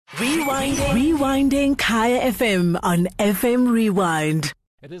Rewinding Kaya FM on FM Rewind.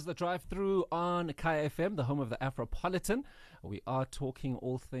 It is the drive-through on Kaya FM, the home of the Afropolitan. We are talking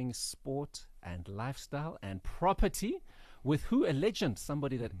all things sport and lifestyle and property with who? A legend,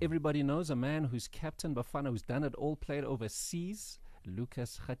 somebody that everybody knows, a man who's captain Bafana, who's done it all, played overseas,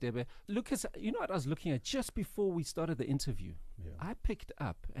 Radebe. Lucas, you know what I was looking at just before we started the interview? Yeah. I picked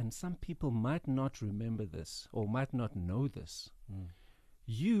up, and some people might not remember this or might not know this.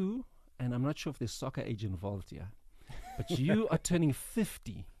 You, and I'm not sure if there's soccer age involved here, but you are turning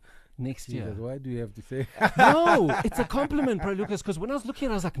 50 next year. Why do you have to say? No, it's a compliment, bro, Lucas, because when I was looking at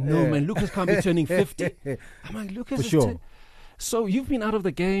it, I was like, no, man, Lucas can't be turning 50. I'm like, Lucas For is sure. So you've been out of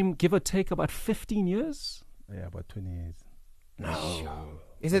the game, give or take, about 15 years? Yeah, about 20 years. No.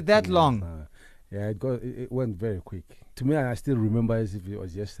 Is it that long? Yeah, it went very quick. To me, I still remember as if it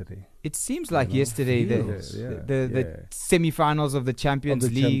was yesterday. It seems like yesterday, the semi-finals of the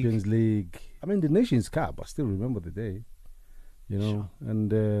Champions League. Champions League. I mean, the Nations Cup, I still remember the day. You know, Sure.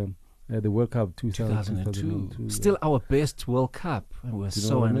 and the World Cup 2002. Still our best World Cup. And we're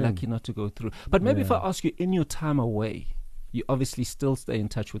so unlucky not to go through. But maybe if I ask you, in your time away, you obviously still stay in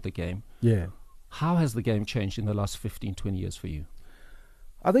touch with the game. Yeah. How has the game changed in the last 15, 20 years for you?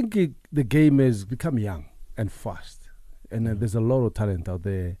 I think the game has become young and fast. And there's a lot of talent out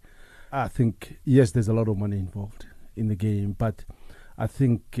there. I think, yes, there's a lot of money involved in the game. But I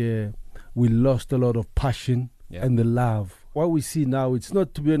think we lost a lot of passion and the love. What we see now, it's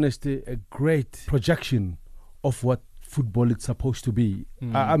not, to be honest, a great projection of what football is supposed to be.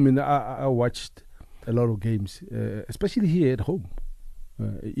 I mean, I watched a lot of games, especially here at home.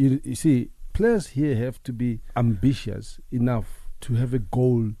 You see, players here have to be ambitious enough to have a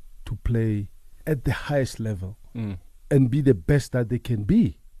goal to play at the highest level and be the best that they can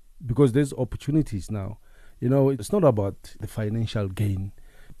be, because there's opportunities now. You know, it's not about the financial gain,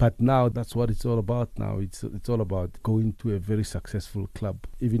 but now that's what it's all about now. It's all about going to a very successful club.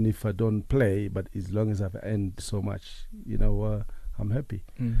 Even if I don't play, but as long as I've earned so much, you know, I'm happy.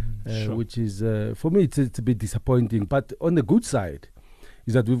 Sure. Which is, for me, it's a bit disappointing. But on the good side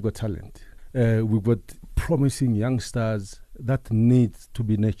is that we've got talent. We've got promising youngsters that need to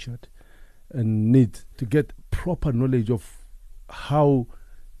be nurtured and need to get proper knowledge of how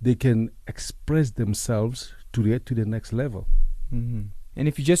they can express themselves to get to the next level. And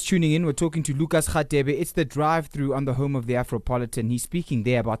if you're just tuning in, we're talking to Lucas Radebe. It's the drive-through on the home of the Afropolitan. He's speaking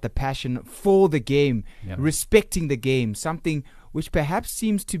there about the passion for the game, respecting the game, something which perhaps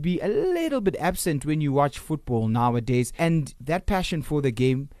seems to be a little bit absent when you watch football nowadays. And that passion for the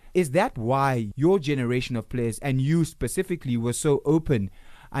game, is that why your generation of players, and you specifically, were so open?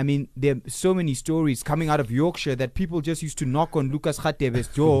 I mean, there are so many stories coming out of Yorkshire that people just used to knock on Lucas Radebe's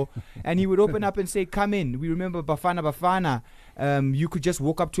door and he would open up and say, come in. We remember Bafana. You could just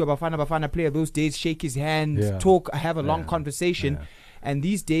walk up to a Bafana player those days, shake his hand, talk, have a long conversation. And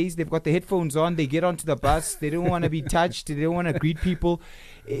these days, they've got the headphones on, they get onto the bus, they don't want to be touched, they don't want to greet people.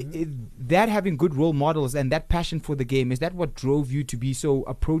 That having good role models and that passion for the game, is that what drove you to be so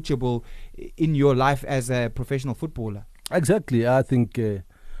approachable in your life as a professional footballer? Exactly. I think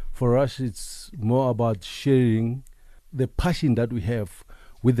for us, it's more about sharing the passion that we have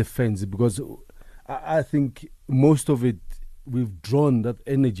with the fans, because I think most of it, we've drawn that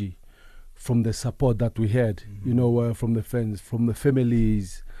energy from the support that we had, you know, from the fans, from the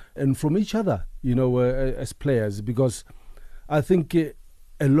families, and from each other, you know, as players. Because I think a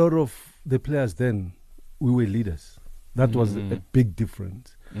lot of the players then, we were leaders. That was a big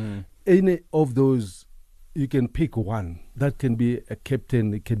difference. Any of those, you can pick one. That can be a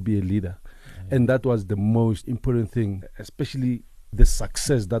captain, it can be a leader. And that was the most important thing, especially the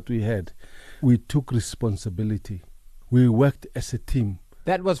success that we had. We took responsibility. We worked as a team.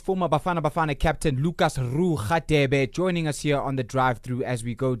 That was former Bafana captain Lucas Radebe joining us here on the drive-through as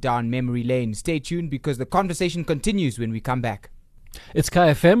we go down memory lane. Stay tuned because the conversation continues when we come back. It's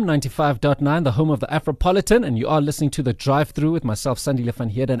KFM 95.9, the home of the Afropolitan, and you are listening to the drive-through with myself, Sandile van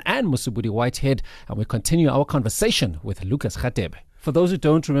Heerden, and Musubudi Whitehead, and we continue our conversation with Lucas Radebe. For those who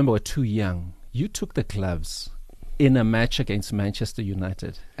don't remember, we're too young. You took the gloves in a match against Manchester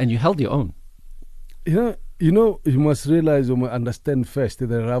United, and you held your own. You must realize or understand first the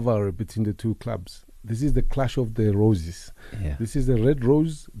rivalry between the two clubs. This is the clash of the roses. Yeah. This is the red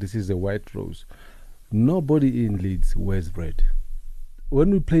rose, this is the white rose. Nobody in Leeds wears red. When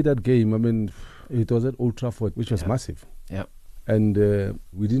we played that game, I mean, it was at Old Trafford, which was massive. Yeah. And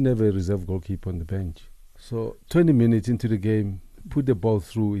we didn't have a reserve goalkeeper on the bench. So 20 minutes into the game, put the ball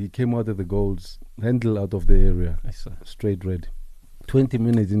through, he came out of the goals, handle out of the area, straight red. 20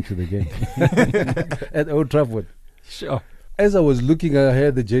 minutes into the game at Old Trafford. Sure. as I was looking, I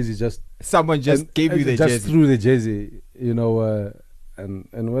had the jersey just. Someone just gave you the just jersey. threw the jersey, you know.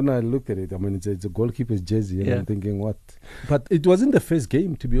 And when I looked at it, I mean, it's a goalkeeper's jersey, and I'm thinking, what? But it wasn't the first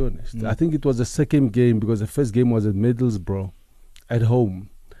game, to be honest. I think it was the second game, because the first game was at Middlesbrough at home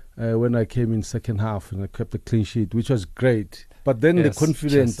when I came in second half and I kept a clean sheet, which was great. But then the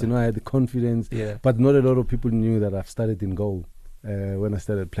confidence, I had the confidence. Yeah. But not a lot of people knew that I've started in goal when I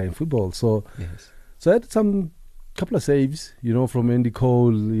started playing football. So, so I had couple of saves, from Andy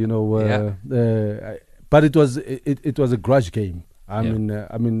Cole, but it was a grudge game. I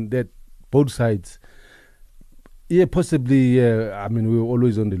mean that both sides. Yeah, possibly. We were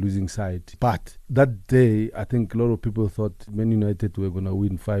always on the losing side. But that day, I think a lot of people thought Man United were going to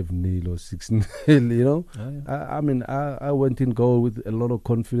win 5-0 or 6-0. I went in goal with a lot of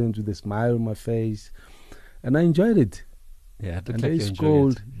confidence, with a smile on my face, and I enjoyed it. Yeah, and they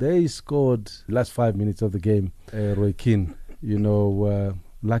scored last 5 minutes of the game. Roy Keane,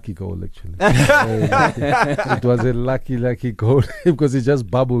 lucky goal actually. It was a lucky goal because it just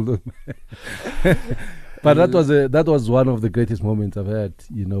bubbled. But that was one of the greatest moments I've had,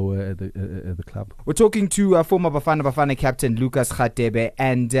 at the club. We're talking to former Bafana captain Lucas Radebe,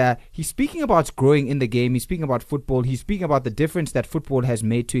 and he's speaking about growing in the game. He's speaking about football. He's speaking about the difference that football has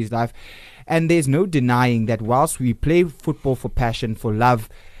made to his life. And there's no denying that whilst we play football for passion, for love,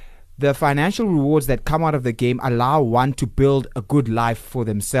 the financial rewards that come out of the game allow one to build a good life for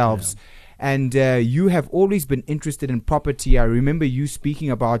themselves. Yeah. And you have always been interested in property. I remember you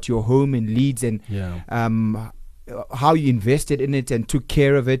speaking about your home in Leeds and how you invested in it and took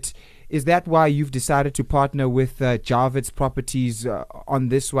care of it. Is that why you've decided to partner with Javits Properties on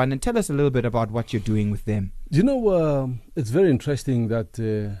this one? And tell us a little bit about what you're doing with them. It's very interesting that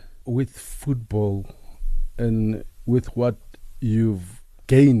with football and with what you've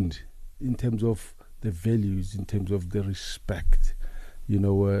gained in terms of the values, in terms of the respect,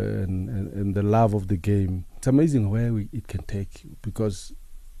 and the love of the game. It's amazing where it can take, because,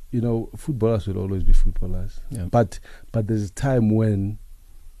 footballers will always be footballers. Yeah. But there's a time when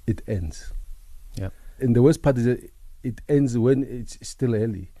it ends. Yeah. And the worst part is that it ends when it's still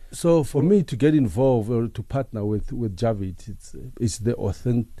early. So for me to get involved or to partner with Javid, it's the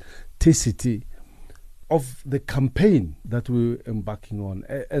authenticity of the campaign that we're embarking on,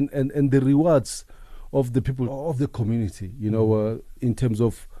 and the rewards of the people of the community, in terms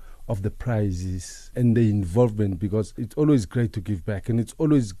of the prizes and the involvement, because it's always great to give back, and it's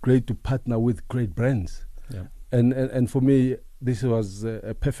always great to partner with great brands. Yeah. And for me, this was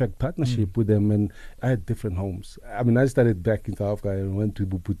a perfect partnership with them, and I had different homes. I started back in South Africa and went to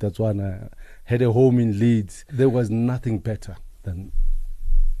Botswana, had a home in Leeds. There was nothing better than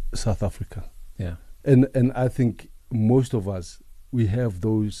South Africa. Yeah. And I think most of us, we have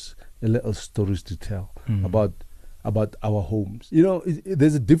those little stories to tell about our homes.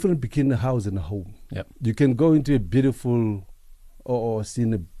 There's a difference between a house and a home. Yep. You can go into a beautiful or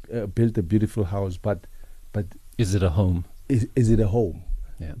build a beautiful house, but is it a home? Is it a home?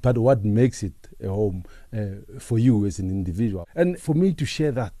 Yeah. But what makes it a home for you as an individual? And for me to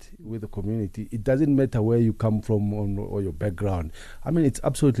share that with the community, it doesn't matter where you come from or your background. It's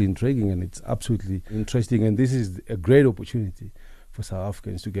absolutely intriguing and it's absolutely interesting. And this is a great opportunity for South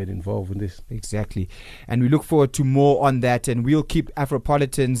Africans to get involved in this. Exactly. And we look forward to more on that, and we'll keep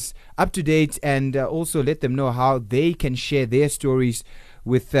Afropolitans up to date and also let them know how they can share their stories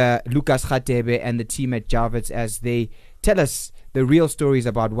with Lucas Radebe and the team at Javits as they tell us the real stories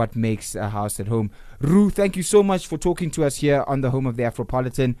about what makes a house at home. Ru, thank you so much for talking to us here on the home of the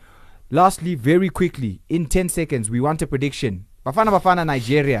Afropolitan. Lastly, very quickly, in 10 seconds, we want a prediction. Bafana,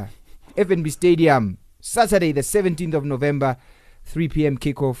 Nigeria, FNB Stadium, Saturday the 17th of November, 3 p.m.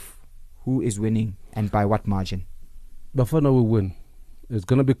 kickoff. Who is winning and by what margin? Bafana will win. It's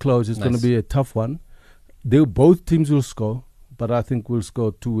going to be close. It's going to be a tough one. Both teams will score, but I think we'll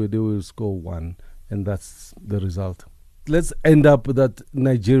score 2, they will score 1, and that's the result. Let's end up with that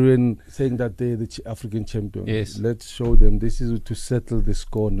Nigerian saying that they're the African champions. Yes. Let's show them this is to settle the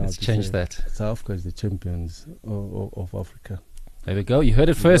score now. Let's change that. South Africa is the champions of Africa. There we go. You heard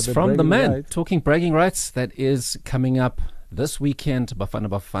it first from the man. Right. Talking bragging rights, that is coming up this weekend.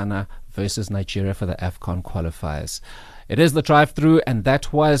 Bafana versus Nigeria for the AFCON qualifiers. It is the drive-through, and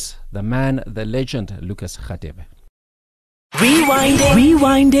that was the man, the legend, Lucas Radebe.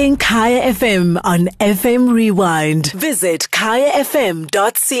 Rewinding Kaya FM on FM Rewind. Visit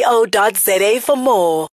kayafm.co.za for more.